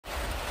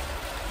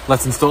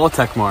Let's install a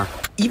Techmar.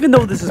 Even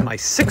though this is my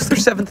 6th or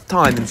 7th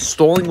time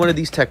installing one of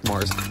these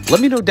Techmars,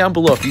 let me know down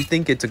below if you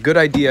think it's a good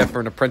idea for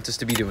an apprentice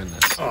to be doing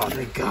this. Oh,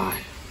 thank God.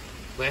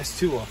 Last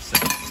 2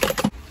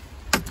 offsets.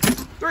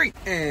 3.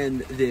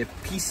 And the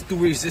piece de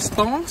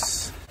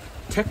resistance,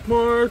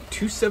 Techmar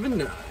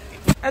 279.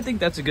 I think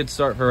that's a good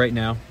start for right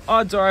now.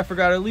 Odds are I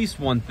forgot at least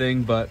one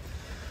thing, but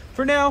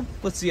for now,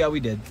 let's see how we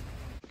did.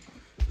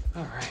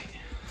 All right,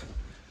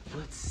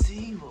 let's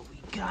see what we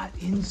got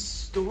in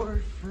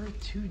store for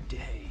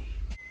today.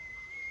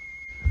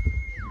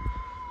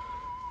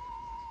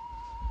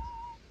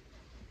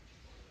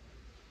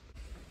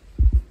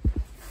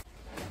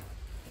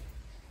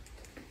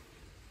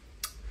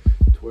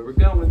 That's where we're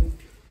going.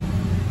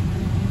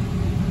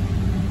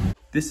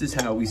 This is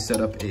how we set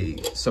up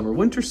a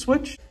summer-winter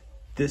switch.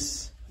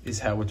 This is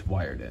how it's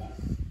wired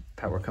in.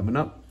 Power coming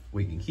up,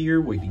 waiting here,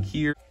 waiting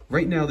here.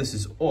 Right now this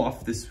is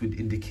off. This would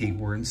indicate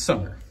we're in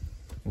summer.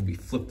 When we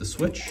flip the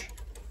switch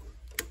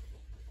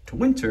to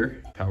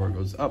winter, power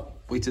goes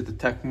up, waits at the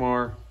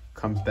Techmar,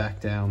 comes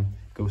back down,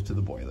 goes to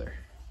the boiler.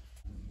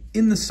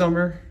 In the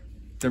summer,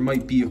 there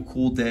might be a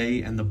cool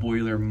day and the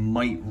boiler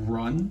might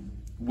run,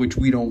 which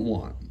we don't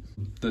want.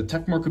 The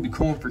Techmar could be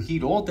calling for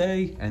heat all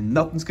day and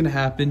nothing's gonna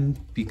happen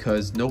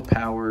because no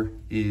power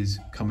is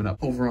coming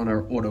up. Over on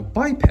our auto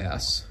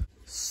bypass,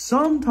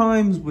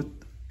 sometimes with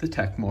the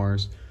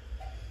Techmars,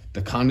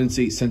 the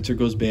condensate sensor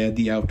goes bad,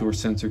 the outdoor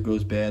sensor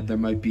goes bad, there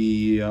might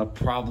be a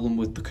problem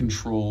with the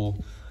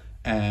control,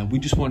 and we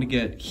just want to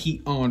get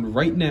heat on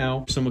right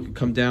now. Someone could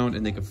come down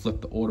and they could flip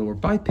the auto or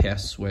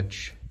bypass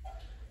switch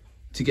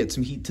to get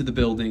some heat to the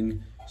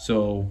building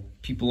so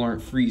people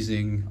aren't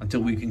freezing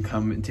until we can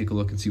come and take a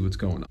look and see what's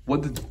going on.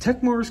 Whether the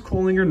Techmar is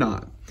calling or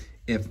not,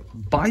 if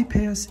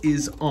bypass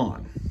is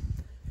on,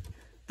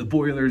 the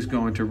boiler is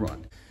going to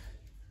run.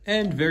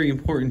 And very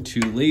important to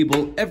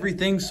label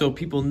everything so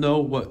people know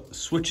what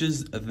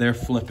switches they're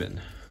flipping.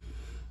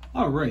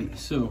 All right,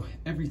 so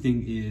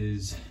everything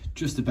is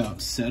just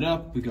about set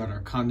up. We got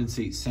our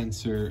condensate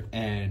sensor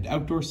and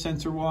outdoor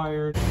sensor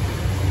wired.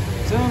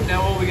 So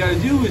now all we gotta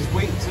do is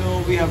wait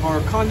till we have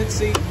our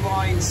condensate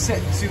line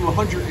set to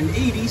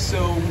 180.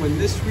 So when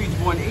this reads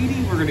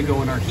 180, we're gonna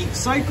go in our heat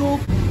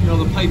cycle. You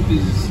know, the pipe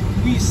is,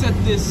 we set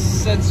this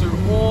sensor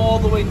all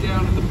the way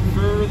down at the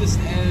furthest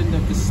end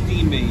of the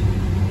steam main.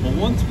 Well,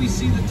 once we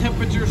see the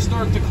temperature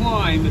start to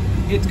climb,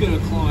 it's gonna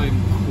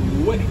climb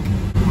quick. 80,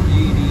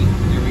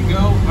 there we go.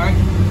 All right,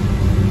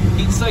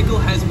 heat cycle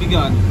has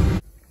begun.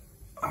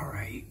 All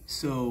right,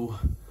 so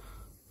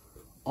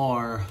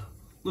our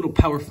little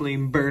power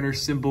flame burner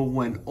symbol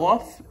went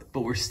off,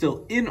 but we're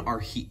still in our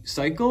heat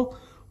cycle,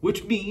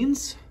 which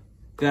means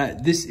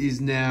that this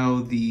is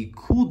now the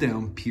cool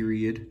down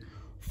period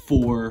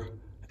for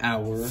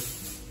our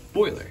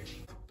boiler.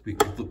 We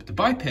can flip the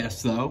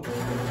bypass though,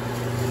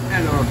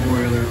 and our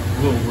boiler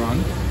will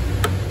run.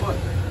 But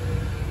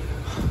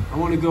I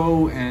want to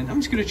go and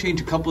I'm just going to change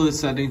a couple of the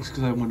settings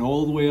because I went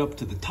all the way up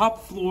to the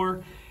top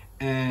floor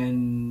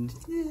and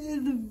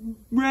the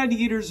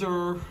radiators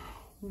are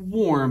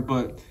warm,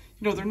 but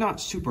you know, they're not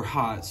super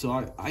hot. So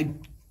I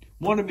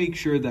want to make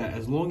sure that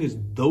as long as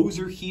those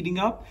are heating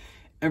up,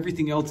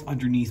 everything else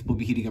underneath will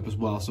be heating up as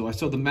well. So I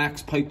saw the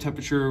max pipe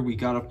temperature we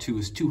got up to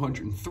is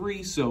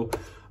 203. So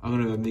I'm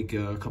gonna make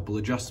a couple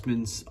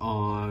adjustments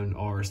on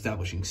our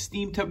establishing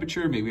steam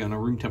temperature, maybe on our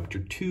room temperature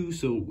too,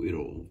 so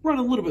it'll run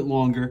a little bit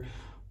longer.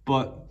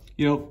 But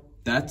you know,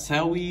 that's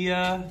how we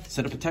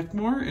set up a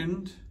Techmar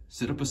and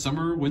set up a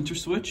summer winter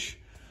switch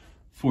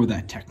for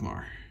that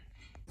Techmar.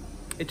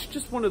 It's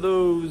just one of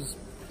those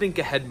think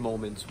ahead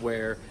moments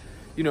where,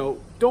 you know,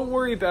 don't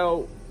worry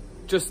about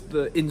just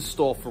the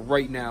install for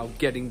right now,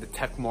 getting the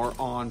Techmar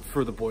on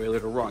for the boiler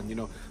to run. You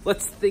know,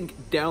 let's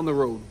think down the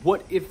road.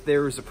 What if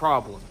there is a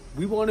problem?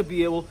 We want to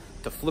be able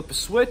to flip a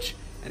switch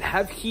and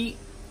have heat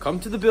come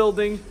to the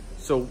building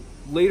so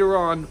later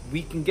on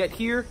we can get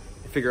here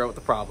and figure out what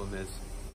the problem is.